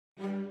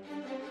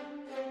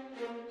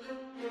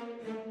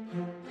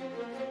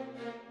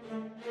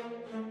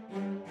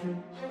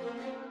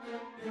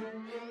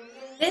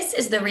This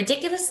is the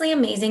Ridiculously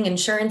Amazing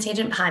Insurance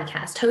Agent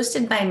podcast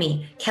hosted by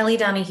me, Kelly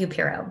Donahue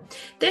Piro.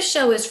 This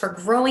show is for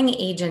growing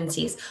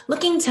agencies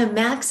looking to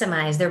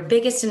maximize their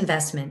biggest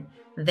investment,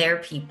 their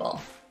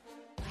people.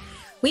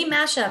 We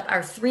mash up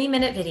our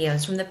 3-minute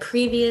videos from the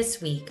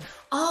previous week,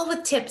 all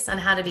with tips on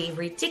how to be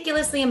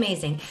ridiculously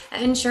amazing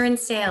at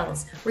insurance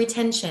sales,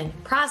 retention,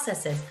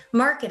 processes,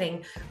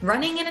 marketing,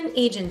 running in an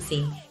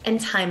agency, and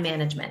time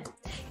management.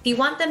 If you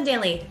want them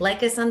daily,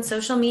 like us on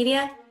social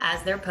media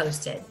as they're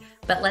posted.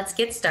 But let's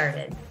get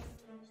started.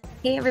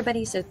 Hey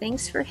everybody, so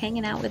thanks for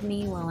hanging out with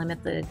me while I'm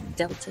at the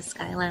Delta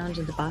Sky Lounge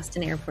at the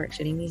Boston Airport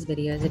shooting these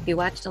videos. If you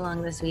watched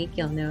along this week,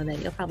 you'll know that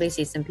you'll probably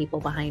see some people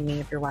behind me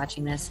if you're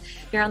watching this.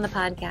 If you're on the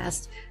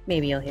podcast,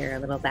 maybe you'll hear a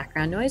little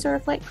background noise or a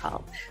flight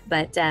call.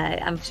 But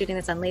I'm shooting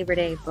this on Labor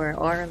Day for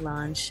our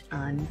launch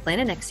on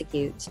Plan and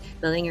Execute,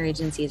 Building Your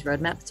Agency's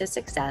Roadmap to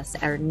Success,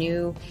 our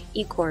new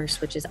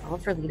e-course, which is all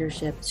for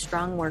leadership,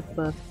 strong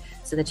workbook,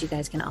 so that you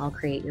guys can all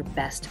create your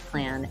best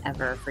plan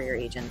ever for your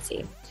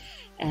agency.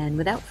 And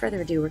without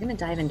further ado, we're going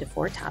to dive into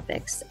 4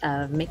 topics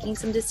of making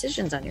some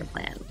decisions on your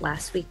plan.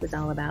 Last week was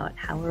all about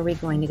how are we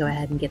going to go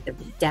ahead and get the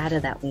data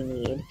that we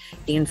need,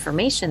 the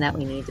information that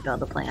we need to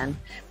build a plan.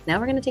 Now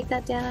we're going to take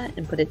that data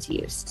and put it to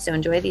use. So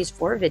enjoy these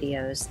 4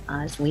 videos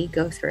as we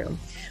go through.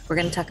 We're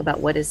going to talk about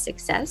what is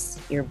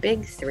success, your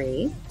big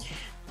 3,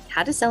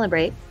 how to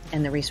celebrate,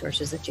 and the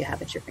resources that you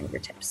have at your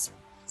fingertips.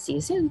 See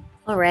you soon.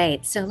 All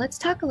right, so let's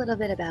talk a little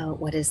bit about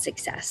what is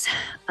success.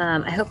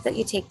 I hope that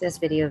you take this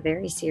video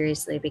very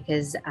seriously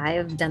because I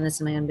have done this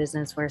in my own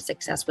business where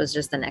success was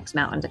just the next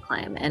mountain to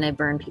climb and I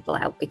burned people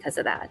out because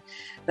of that.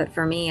 But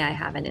for me, I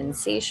have an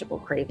insatiable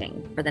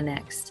craving for the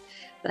next.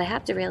 But I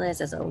have to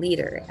realize as a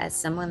leader, as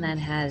someone that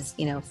has,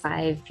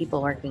 5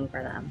 people working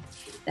for them,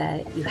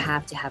 that you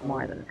have to have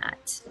more than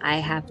that. I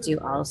have to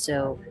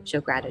also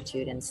show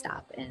gratitude and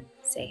stop and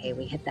say, hey,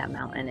 we hit that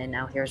mountain and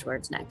now here's where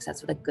it's next.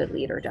 That's what a good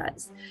leader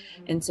does.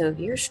 And so if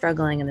you're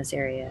struggling in this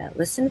area,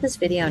 listen to this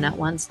video not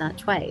once, not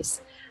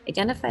twice.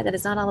 Identify that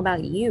it's not all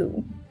about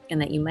you and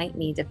that you might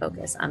need to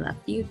focus on a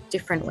few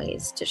different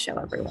ways to show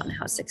everyone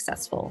how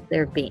successful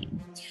they're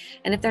being.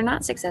 And if they're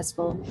not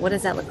successful, what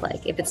does that look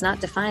like? If it's not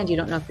defined, you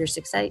don't know if you're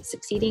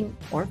succeeding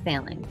or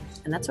failing.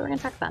 And that's what we're going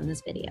to talk about in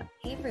this video.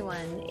 Hey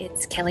everyone,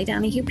 it's Kelly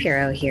Donahue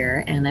Piro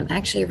here, and I'm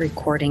actually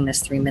recording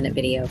this 3-minute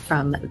video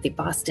from the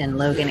Boston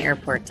Logan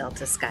Airport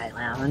Delta Sky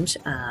Lounge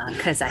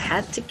because I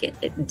had to get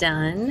it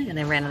done and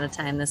I ran out of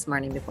time this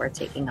morning before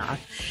taking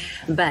off.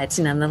 But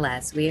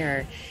nonetheless, we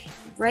are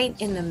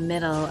right in the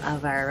middle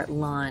of our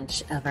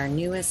launch of our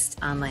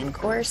newest online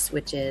course,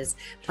 which is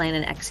Plan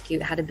and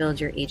Execute, How to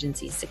Build Your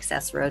Agency's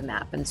Success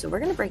Roadmap. And so we're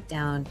going to break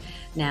down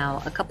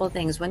now a couple of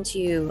things.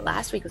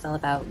 Last week was all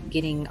about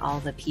getting all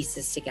the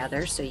pieces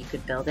together so you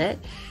could build it.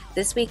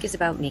 This week is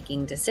about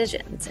making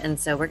decisions. And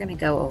so we're going to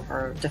go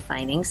over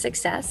defining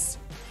success,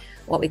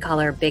 what we call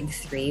our big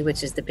 3,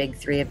 which is the big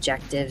 3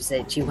 objectives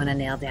that you want to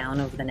nail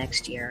down over the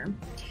next year,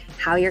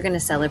 how you're going to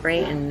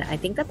celebrate. And I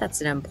think that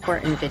that's an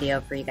important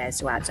video for you guys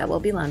to watch. That will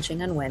be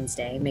launching on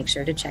Wednesday. Make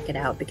sure to check it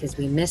out because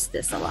we miss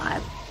this a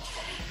lot.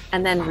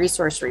 And then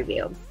resource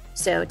review.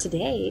 So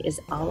today is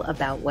all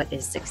about what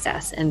is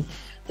success. And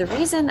the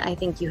reason I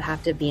think you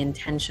have to be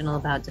intentional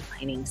about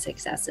defining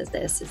success is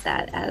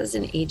that as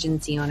an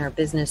agency owner,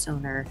 business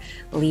owner,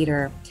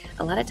 leader,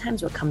 a lot of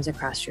times what comes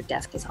across your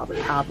desk is all the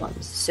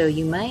problems. So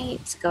you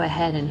might go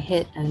ahead and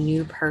hit a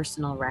new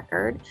personal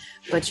record,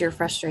 but you're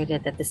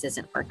frustrated that this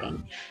isn't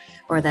working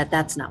or that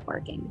that's not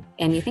working.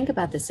 And you think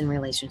about this in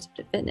relationship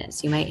to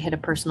fitness. You might hit a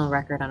personal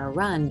record on a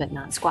run, but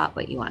not squat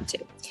what you want to.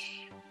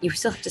 You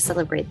still have to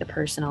celebrate the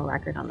personal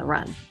record on the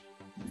run.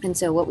 And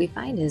so what we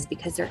find is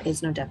because there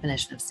is no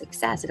definition of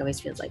success, it always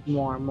feels like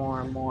more.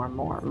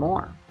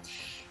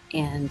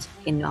 And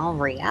in all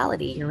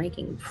reality, you're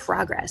making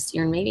progress.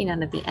 You're maybe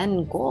not at the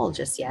end goal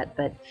just yet,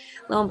 but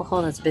lo and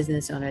behold, as a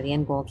business owner, the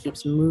end goal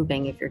keeps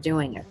moving if you're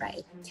doing it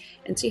right.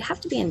 And so you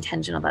have to be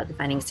intentional about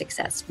defining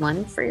success.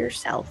 1, for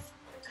yourself.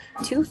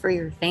 2, for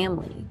your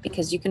family,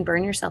 because you can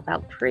burn yourself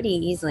out pretty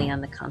easily on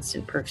the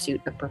constant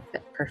pursuit of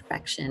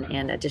perfection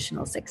and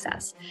additional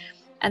success.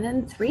 And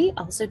then 3,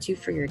 also 2,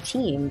 for your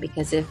team,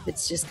 because if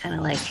it's just kind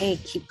of like, hey,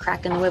 keep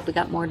cracking the whip, we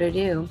got more to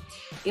do,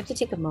 you have to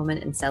take a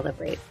moment and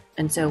celebrate.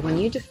 And so when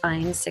you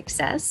define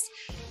success,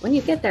 when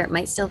you get there, it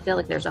might still feel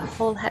like there's a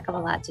whole heck of a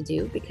lot to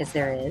do, because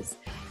there is,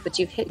 but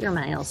you've hit your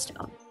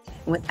milestone.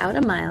 Without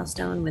a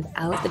milestone,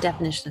 without the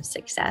definition of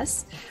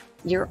success,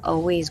 you're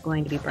always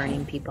going to be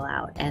burning people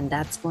out. And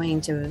that's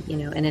going to,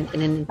 in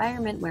an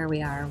environment where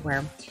we are,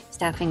 where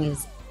staffing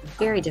is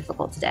very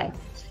difficult today,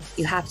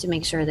 you have to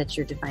make sure that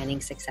you're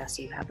defining success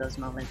so you have those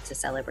moments to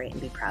celebrate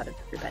and be proud of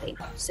everybody.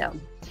 So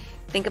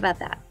think about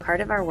that. Part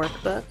of our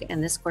workbook,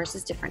 and this course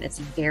is different, it's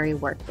very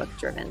workbook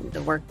driven. The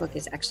workbook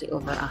is actually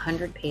over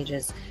 100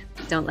 pages.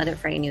 Don't let it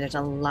frighten you. There's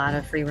a lot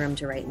of free room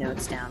to write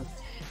notes down.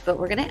 But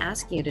we're going to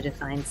ask you to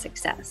define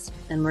success,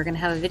 and we're going to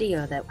have a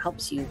video that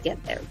helps you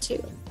get there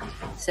too.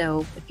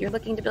 So if you're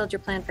looking to build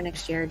your plan for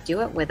next year,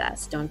 do it with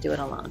us. Don't do it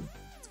alone.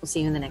 We'll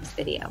see you in the next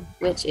video,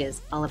 which is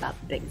all about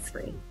the big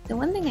three. The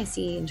one thing I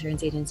see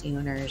insurance agency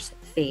owners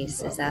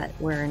face is that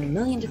we're in a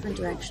million different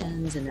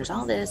directions, and there's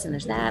all this and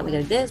there's that. We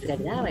gotta do this, we gotta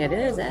do that, we gotta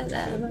do this,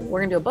 that. We're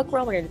gonna do a book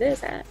roll, we're gonna do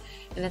this, that.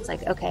 And it's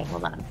like, okay,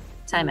 hold on,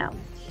 time out.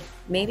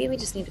 Maybe we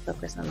just need to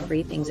focus on the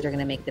 3 things that are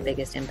gonna make the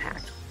biggest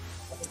impact.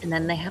 And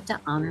then they have to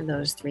honor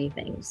those 3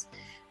 things.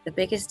 The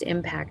biggest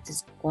impact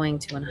is going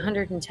to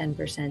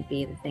 110%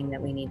 be the thing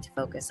that we need to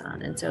focus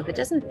on. And so if it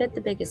doesn't fit the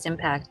biggest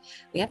impact,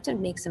 we have to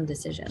make some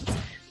decisions.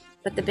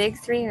 But the big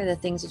 3 are the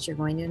things that you're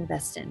going to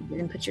invest in. You're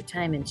going to put your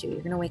time into.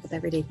 You're going to wake up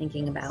every day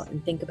thinking about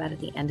and think about at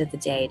the end of the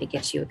day to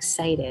get you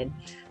excited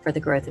for the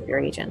growth of your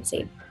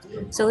agency.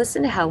 So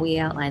listen to how we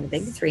outline the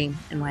big 3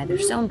 and why they're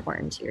so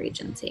important to your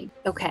agency.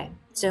 Okay,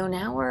 so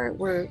now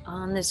we're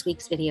on this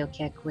week's video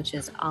kick, which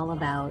is all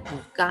about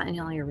you've gotten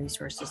all your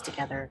resources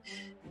together.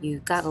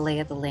 You've got a lay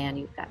of the land,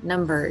 you've got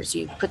numbers,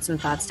 you've put some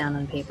thoughts down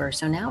on paper.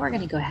 So now we're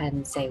going to go ahead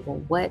and say,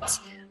 well, what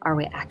are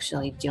we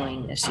actually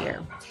doing this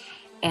year?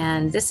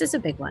 And this is a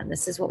big one.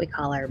 This is what we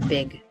call our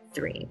big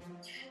 3.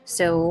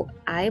 So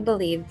I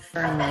believe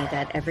firmly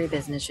that every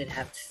business should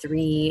have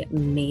 3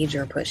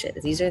 major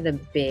pushes. These are the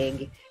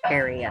big,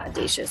 hairy,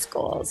 audacious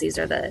goals. These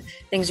are the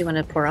things you want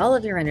to pour all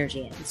of your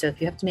energy in. So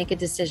if you have to make a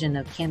decision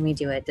of can we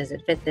do it, does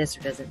it fit this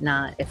or does it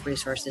not? If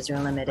resources are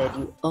limited,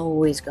 you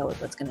always go with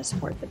what's going to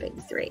support the big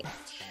 3.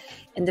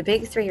 And the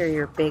big 3 are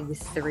your big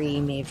 3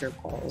 major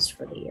goals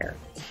for the year.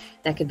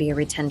 That could be a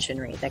retention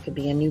rate. That could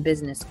be a new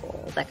business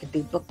goal. That could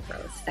be book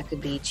growth. That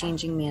could be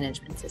changing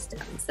management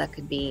systems. That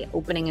could be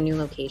opening a new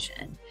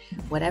location.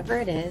 Whatever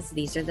it is,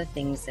 these are the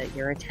things that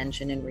your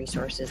attention and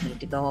resources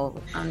need to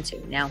go onto.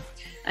 Now,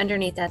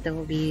 underneath that, there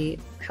will be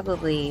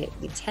probably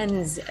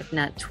tens, if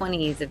not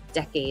 20s of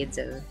decades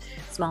of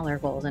smaller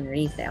goals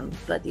underneath them.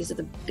 But these are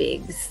the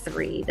big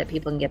 3 that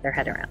people can get their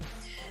head around.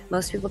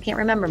 Most people can't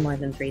remember more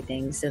than 3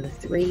 things. So the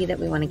 3 that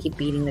we want to keep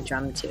beating the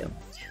drum to.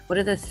 What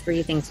are the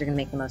 3 things that are going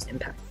to make the most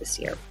impact this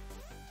year?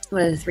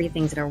 What are the 3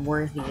 things that are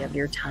worthy of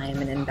your time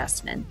and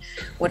investment?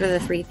 What are the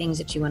 3 things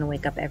that you want to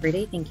wake up every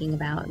day thinking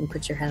about and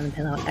put your head on the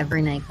pillow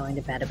every night going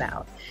to bed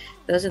about?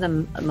 Those are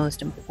the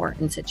most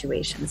important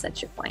situations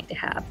that you're going to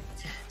have.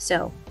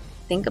 So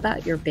think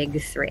about your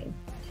big 3.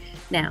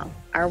 Now,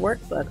 our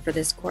workbook for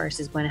this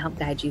course is going to help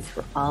guide you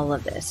through all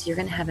of this. You're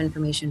going to have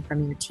information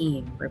from your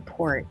team,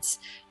 reports.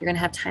 You're going to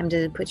have time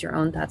to put your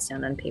own thoughts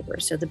down on paper.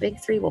 So the big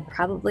 3 will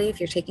probably, if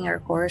you're taking our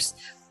course,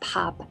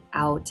 pop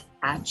out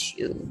at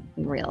you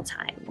in real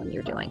time when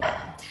you're doing it.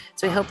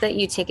 So we hope that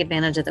you take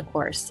advantage of the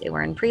course.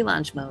 We're in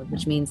pre-launch mode,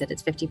 which means that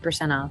it's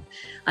 50% off.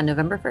 On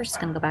November 1st, it's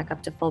going to go back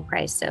up to full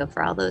price. So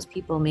for all those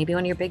people, maybe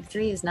one of your big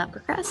 3 is not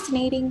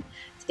procrastinating,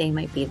 today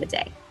might be the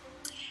day.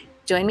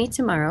 Join me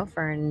tomorrow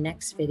for our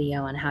next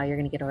video on how you're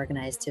going to get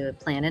organized to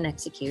plan and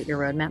execute your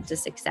roadmap to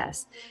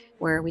success,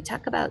 where we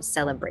talk about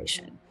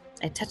celebration.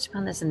 I touched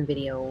upon this in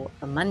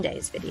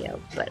Monday's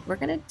video, but we're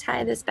going to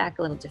tie this back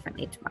a little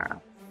differently tomorrow.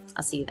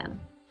 I'll see you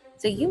then.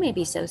 So you may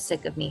be so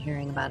sick of me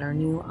hearing about our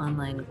new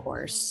online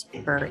course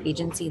for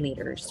agency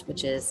leaders,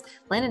 which is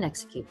Plan and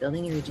Execute,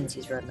 Building Your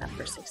Agency's Roadmap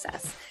for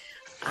Success.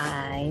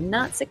 I'm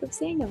not sick of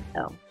saying it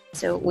though.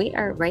 So we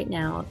are right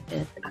now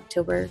at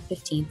October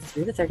 15th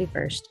through the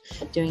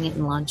 31st doing it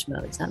in launch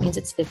mode. So that means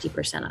it's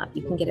 50% off.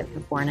 You can get it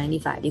for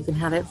 $4.95. You can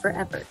have it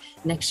forever.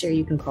 Next year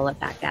you can pull it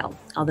back out.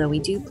 Although we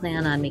do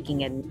plan on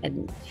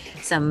making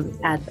some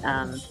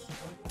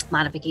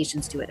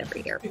modifications to it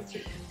every year.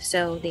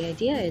 So the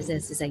idea is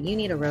that you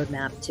need a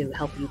roadmap to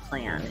help you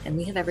plan. And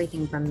we have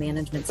everything from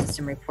management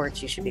system reports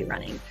you should be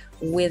running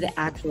with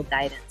actual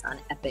guidance on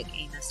Epic,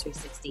 AMS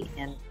 360,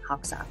 and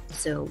Hawksoft.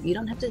 So you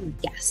don't have to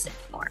guess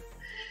anymore.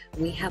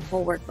 We have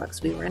whole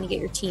workbooks. We're going to get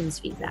your team's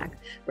feedback.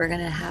 We're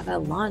going to have a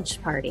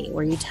launch party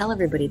where you tell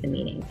everybody the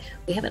meeting.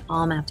 We have it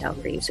all mapped out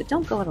for you, so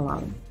don't go it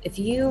alone. If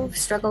you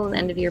struggle with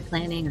end of year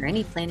planning or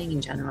any planning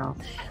in general,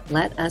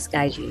 let us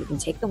guide you. You can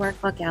take the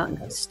workbook out and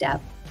go step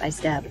by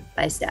step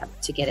by step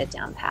to get it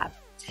down pat.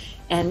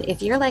 And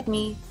if you're like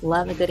me,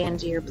 love a good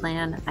end of year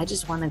plan, I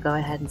just want to go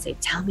ahead and say,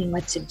 tell me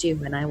what to do,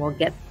 and I will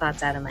get the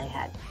thoughts out of my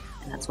head.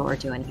 And that's what we're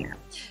doing here.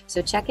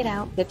 So check it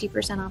out,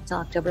 50% off till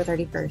October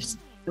 31st.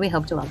 We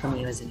hope to welcome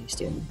you as a new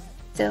student.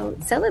 So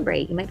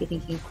celebrate. You might be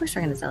thinking, of course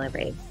we're going to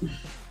celebrate.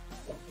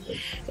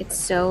 It's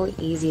so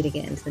easy to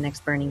get into the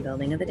next burning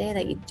building of the day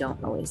that you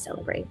don't always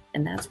celebrate.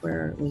 And that's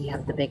where we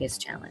have the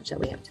biggest challenge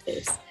that we have to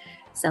face.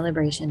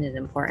 Celebration is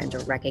important to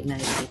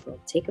recognize people,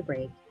 take a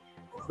break,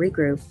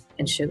 regroup,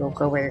 and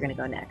go where you're going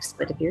to go next.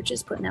 But if you're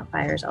just putting out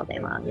fires all day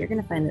long, you're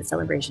going to find that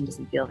celebration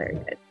doesn't feel very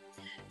good.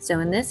 So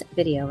in this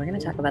video, we're going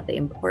to talk about the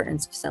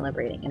importance of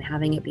celebrating and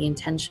having it be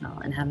intentional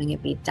and having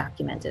it be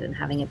documented and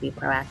having it be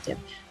proactive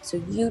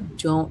so you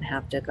don't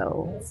have to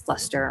go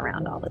fluster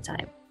around all the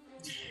time.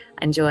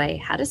 Enjoy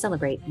how to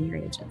celebrate in your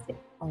agency.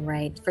 All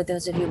right. For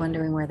those of you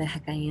wondering where the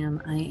heck I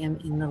am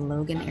in the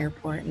Logan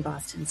Airport in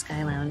Boston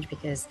Sky Lounge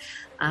because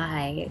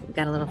I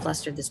got a little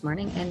flustered this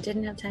morning and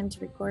didn't have time to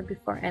record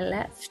before I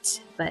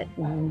left. But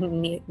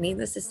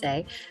needless to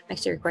say, I'm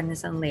actually recording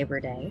this on Labor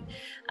Day.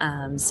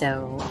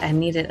 So I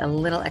needed a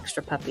little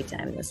extra puppy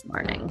time this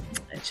morning.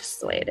 It's just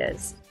the way it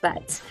is.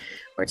 But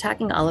we're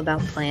talking all about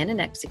Plan and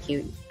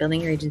Execute,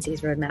 Building Your Agency's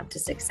Roadmap to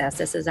Success.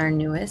 This is our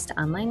newest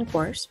online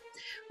course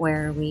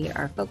where we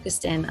are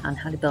focused in on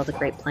how to build a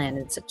great plan.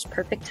 It's such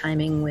perfect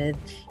timing with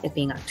it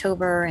being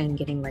October and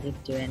getting ready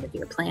to do end of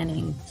year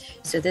planning.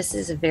 So this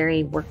is a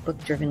very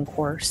workbook driven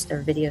course. There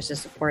are videos to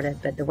support it,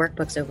 but the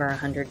workbook's over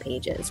 100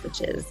 pages,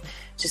 which is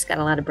just got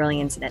a lot of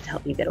brilliance in it to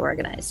help you get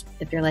organized.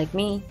 If you're like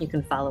me, you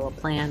can follow a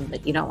plan,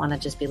 but you don't want to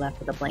just be left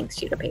with a blank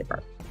sheet of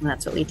paper. And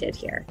that's what we did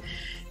here.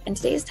 And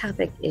today's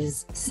topic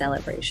is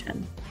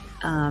celebration.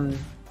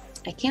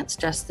 I can't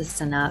stress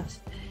this enough.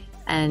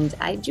 And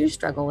I do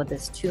struggle with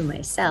this too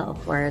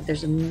myself, where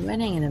there's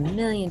running in a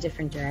million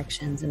different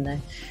directions. And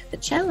the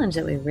challenge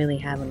that we really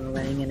have when we're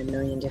running in a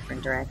million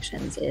different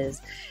directions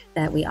is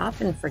that we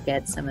often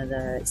forget some of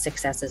the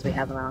successes we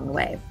have along the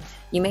way.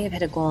 You may have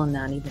hit a goal and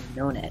not even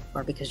known it,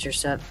 or because you're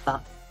so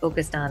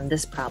focused on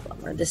this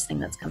problem or this thing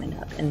that's coming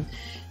up. And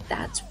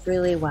that's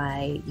really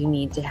why you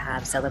need to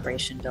have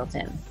celebration built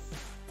in.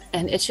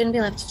 And it shouldn't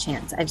be left to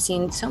chance. I've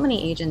seen so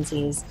many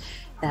agencies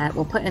that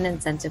will put an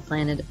incentive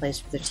plan into place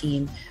for their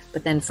team,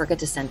 but then forget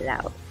to send it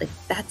out. Like,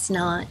 that's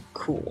not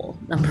cool,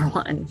 number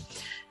one.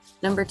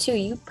 Number two,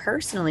 you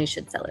personally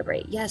should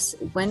celebrate. Yes,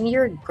 when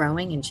you're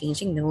growing and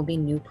changing, there will be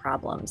new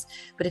problems.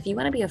 But if you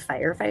want to be a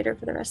firefighter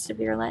for the rest of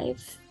your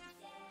life,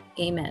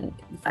 amen.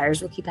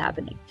 Fires will keep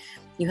happening.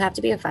 You have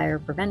to be a fire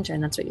preventer,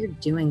 and that's what you're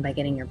doing by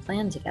getting your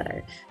plan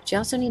together. But you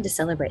also need to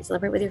celebrate.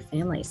 Celebrate with your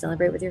family,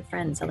 celebrate with your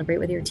friends, celebrate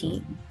with your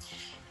team.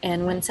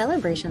 And when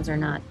celebrations are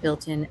not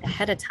built in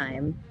ahead of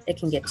time, it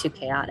can get too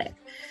chaotic.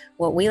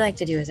 What we like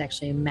to do is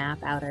actually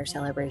map out our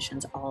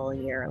celebrations all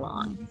year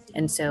long.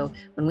 And so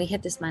when we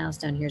hit this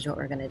milestone, here's what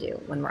we're going to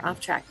do. When we're off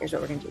track, here's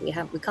what we're going to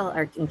do. We call it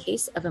our in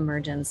case of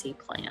emergency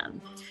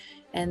plan.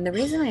 And the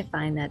reason I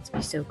find that to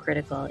be so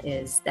critical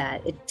is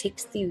that it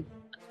takes the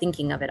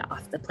thinking of it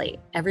off the plate.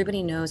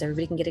 Everybody knows,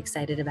 everybody can get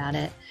excited about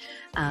it.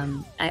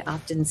 I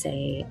often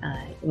say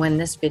when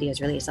this video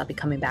is released, I'll be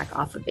coming back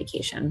off of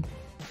vacation.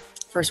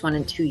 First one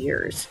in 2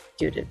 years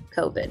due to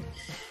COVID.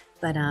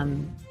 But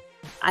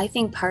I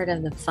think part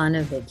of the fun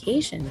of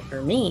vacation,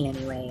 for me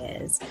anyway,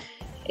 is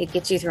it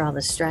gets you through all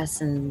the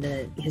stress and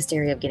the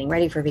hysteria of getting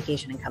ready for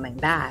vacation and coming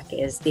back,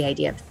 is the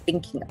idea of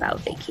thinking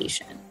about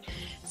vacation.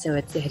 So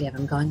it's the idea of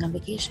I'm going on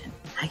vacation.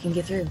 I can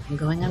get through. I'm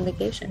going on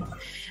vacation.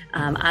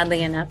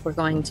 Oddly enough, we're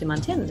going to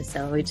Montana.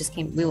 So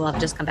we will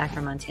have just come back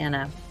from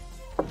Montana,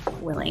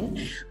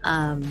 willing,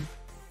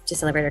 to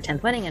celebrate our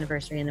 10th wedding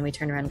anniversary, and then we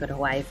turn around and go to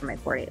Hawaii for my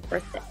 40th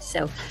birthday.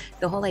 So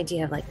the whole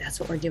idea of like,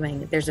 that's what we're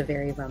doing, there's a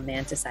very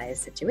romanticized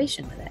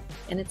situation with it.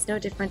 And it's no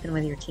different than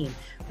with your team.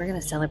 We're going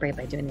to celebrate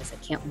by doing this.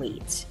 I can't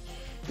wait.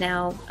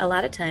 Now, a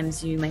lot of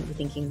times you might be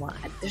thinking, well,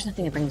 there's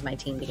nothing that brings my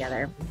team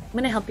together. I'm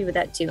going to help you with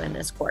that too in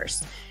this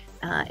course.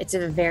 It's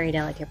a very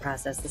delicate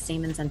process. The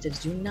same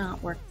incentives do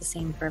not work the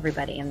same for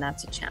everybody, and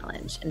that's a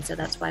challenge. And so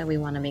that's why we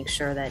want to make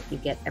sure that you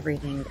get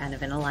everything kind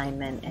of in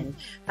alignment and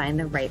find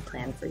the right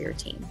plan for your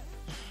team.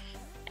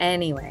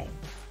 Anyway,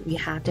 we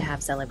have to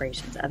have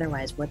celebrations.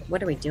 Otherwise,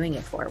 what are we doing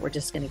it for? We're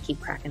just going to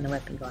keep cracking the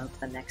whip and going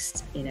for the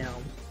next,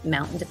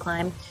 mountain to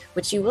climb,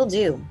 which you will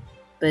do,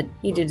 but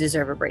you do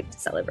deserve a break to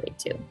celebrate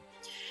too.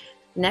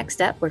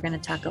 Next up, we're going to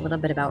talk a little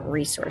bit about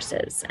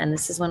resources. And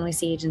this is when we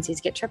see agencies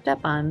get tripped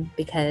up on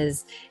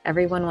because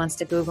everyone wants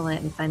to Google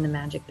it and find the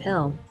magic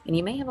pill. And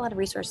you may have a lot of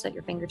resources at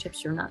your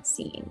fingertips you're not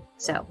seeing.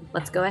 So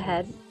let's go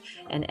ahead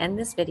and end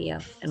this video,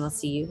 and we'll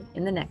see you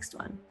in the next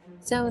one.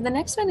 So the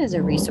next one is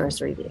a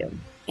resource review.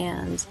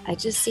 And I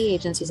just see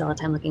agencies all the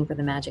time looking for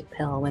the magic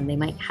pill when they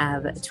might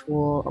have a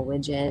tool, a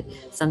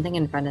widget, something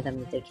in front of them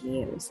that they can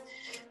use.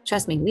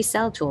 Trust me, we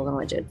sell tools and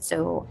widgets.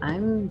 So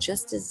I'm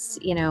just as,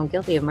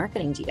 guilty of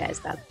marketing to you guys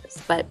about this.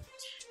 But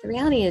the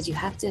reality is you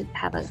have to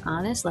have an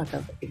honest look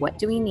of what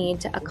do we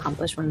need to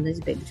accomplish one of these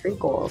big 3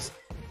 goals?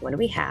 What do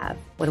we have?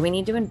 What do we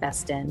need to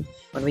invest in?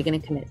 What are we going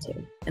to commit to?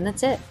 And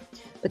that's it.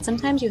 But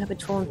sometimes you have a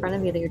tool in front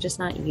of you that you're just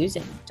not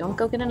using. Don't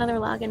go get another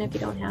login if you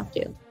don't have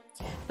to.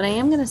 But I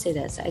am going to say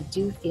this. I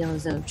do feel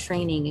as though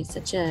training is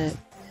such a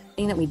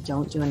thing that we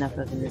don't do enough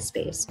of in this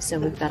space. So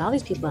we've got all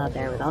these people out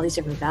there with all these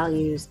different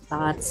values,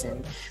 thoughts,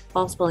 and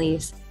false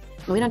beliefs.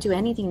 And we don't do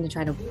anything to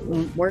try to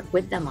work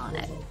with them on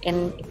it.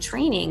 And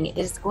training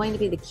is going to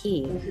be the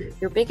key.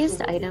 Your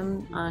biggest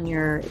item on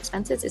your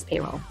expenses is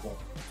payroll.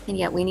 And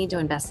yet we need to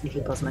invest in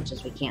people as much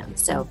as we can.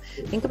 So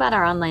think about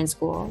our online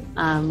school.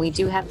 We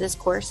do have this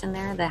course in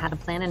there that how to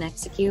plan and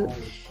execute.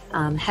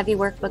 Heavy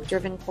workbook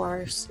driven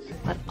course,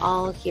 but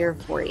all here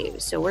for you.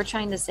 So we're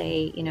trying to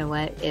say, you know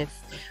what, if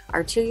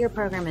our 2-year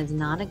program is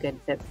not a good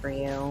fit for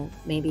you,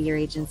 maybe your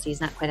agency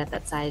is not quite at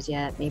that size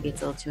yet, maybe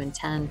it's a little too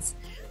intense,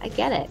 I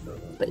get it.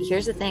 But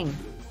here's the thing,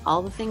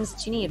 all the things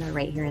that you need are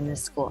right here in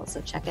this school.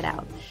 So check it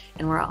out.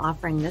 And we're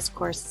offering this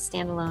course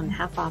standalone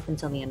half off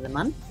until the end of the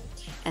month.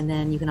 And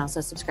then you can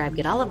also subscribe,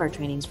 get all of our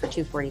trainings for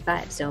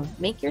 $245. So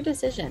make your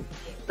decision.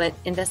 But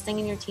investing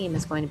in your team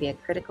is going to be a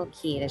critical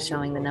key to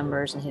showing the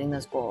numbers and hitting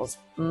those goals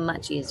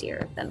much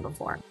easier than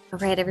before. All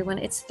right, everyone,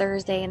 it's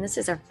Thursday, and this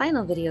is our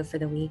final video for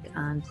the week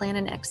on Plan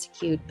and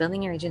Execute,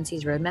 Building Your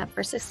Agency's Roadmap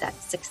for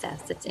Success.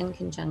 It's in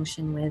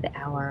conjunction with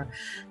our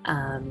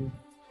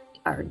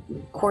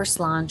course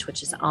launch,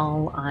 which is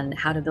all on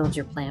how to build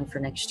your plan for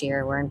next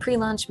year. We're in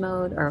pre-launch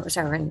mode,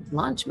 we're in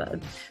launch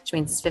mode, which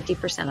means it's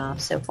 50% off.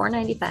 So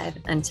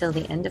 $495 until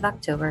the end of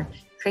October.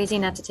 Crazy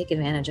not to take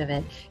advantage of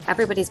it.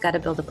 Everybody's got to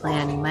build a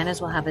plan. You might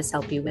as well have us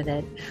help you with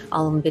it.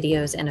 All of the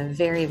videos and a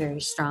very,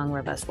 very strong,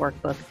 robust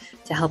workbook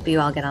to help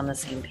you all get on the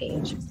same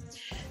page.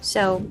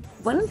 So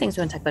one of the things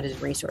we want to talk about is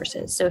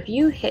resources. So if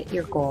you hit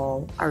your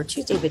goal, our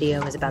Tuesday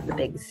video is about the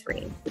big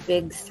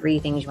three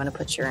things you want to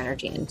put your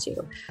energy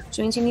into, which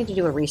means you need to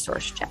do a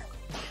resource check.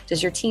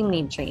 Does your team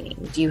need training?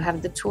 Do you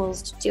have the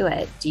tools to do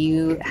it?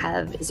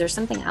 Is there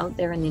something out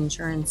there in the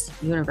insurance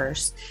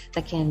universe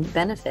that can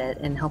benefit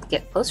and help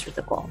get closer to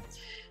the goal?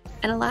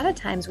 And a lot of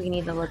times we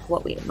need to look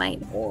what we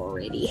might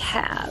already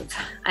have.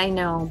 I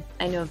know,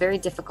 very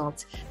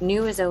difficult.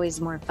 New is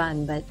always more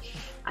fun, but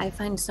I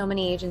find so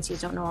many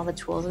agencies don't know all the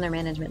tools in their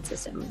management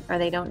system, or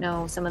they don't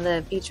know some of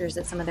the features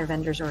that some of their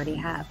vendors already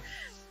have.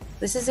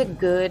 This is a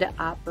good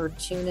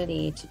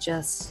opportunity to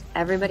just,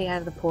 everybody out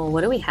of the pool,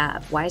 what do we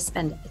have? Why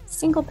spend a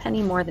single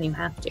penny more than you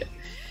have to?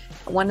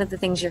 One of the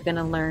things you're going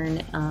to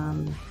learn,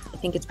 I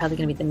think it's probably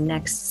going to be the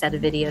next set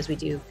of videos we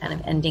do, kind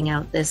of ending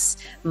out this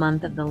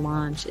month of the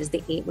launch, is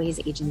the 8 ways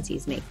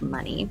agencies make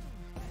money.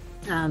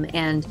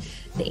 And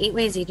the 8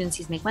 ways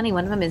agencies make money,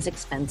 one of them is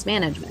expense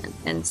management.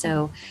 And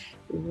so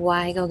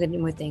why go get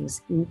in with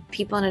things?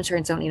 People in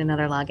insurance don't need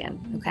another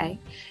login, okay?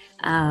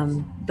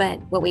 But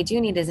what we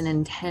do need is an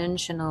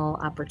intentional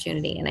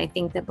opportunity. And I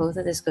think that both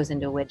of this goes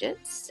into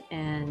widgets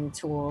and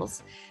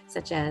tools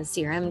such as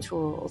CRM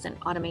tools and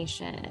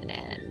automation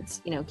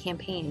and,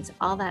 campaigns.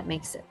 All that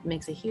makes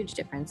a huge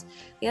difference.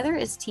 The other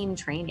is team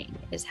training,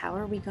 is how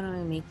are we going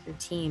to make your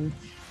team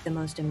the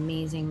most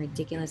amazing,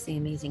 ridiculously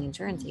amazing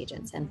insurance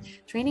agents? And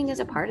training is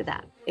a part of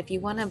that. If you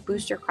want to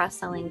boost your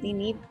cross-selling, they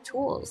need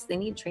tools, they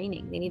need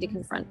training, they need to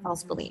confront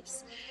false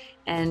beliefs.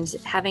 And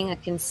having a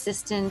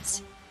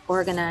consistent,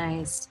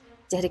 organized,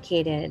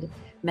 dedicated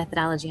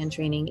methodology and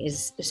training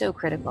is so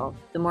critical.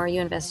 The more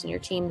you invest in your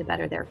team, the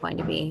better they're going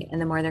to be,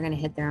 and the more they're going to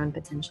hit their own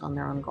potential and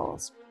their own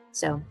goals.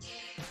 So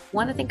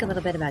want to think a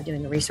little bit about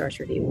doing a resource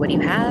review. What do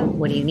you have?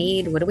 What do you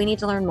need? What do we need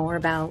to learn more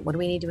about? What do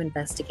we need to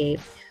investigate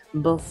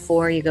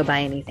before you go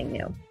buy anything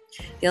new?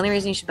 The only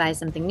reason you should buy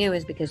something new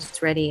is because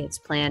it's ready, it's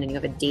planned, and you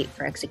have a date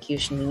for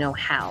execution. You know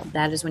how.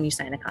 That is when you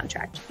sign a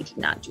contract. You do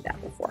not do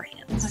that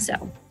beforehand.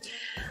 So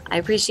I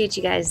appreciate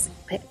you guys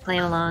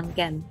playing along.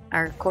 Again,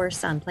 our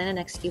course on Plan and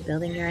Execute,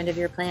 Building Your End of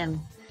Year Plan,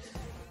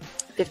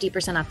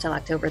 50% off till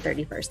October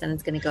 31st. Then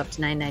it's going to go up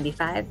to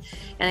 $995.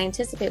 And I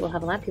anticipate we'll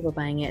have a lot of people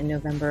buying it in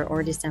November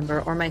or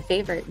December, or my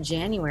favorite,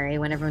 January,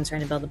 when everyone's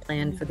trying to build a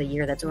plan for the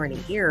year that's already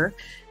here,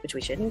 which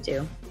we shouldn't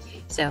do.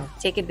 So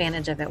take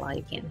advantage of it while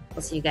you can.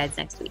 We'll see you guys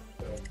next week.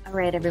 All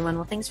right, everyone.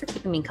 Well, thanks for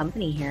keeping me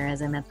company here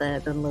as I'm at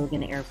the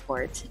Logan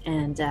Airport.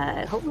 And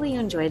hopefully you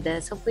enjoyed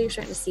this. Hopefully you're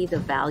starting to see the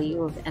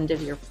value of end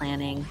of year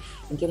planning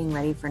and getting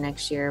ready for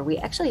next year. We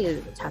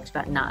actually talked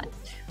about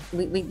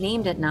we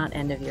named it not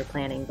end of year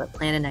planning, but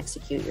Plan and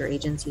Execute, Your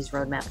Agency's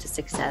Roadmap to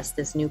Success,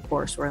 this new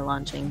course we're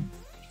launching.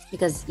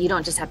 Because you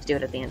don't just have to do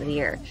it at the end of the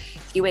year.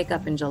 If you wake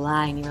up in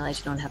July and you realize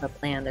you don't have a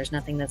plan, there's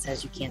nothing that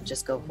says you can't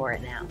just go for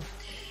it now.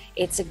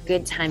 It's a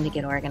good time to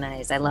get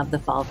organized. I love the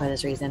fall for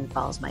this reason.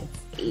 Fall's my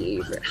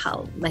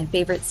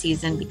favorite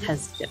season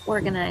because you get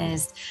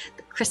organized.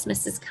 The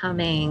Christmas is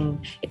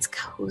coming. It's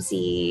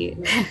cozy.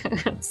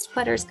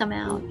 Sweaters come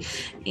out,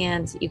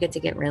 and you get to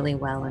get really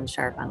well and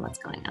sharp on what's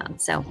going on.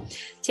 So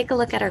take a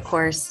look at our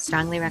course.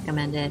 Strongly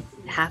recommend it.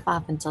 Half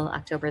off until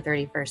October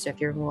 31st. So if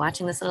you're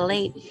watching this a little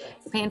late,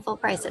 you're paying full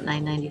price at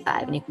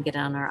 $995, and you can get it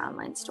on our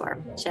online store.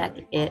 Check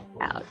it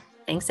out.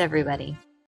 Thanks, everybody.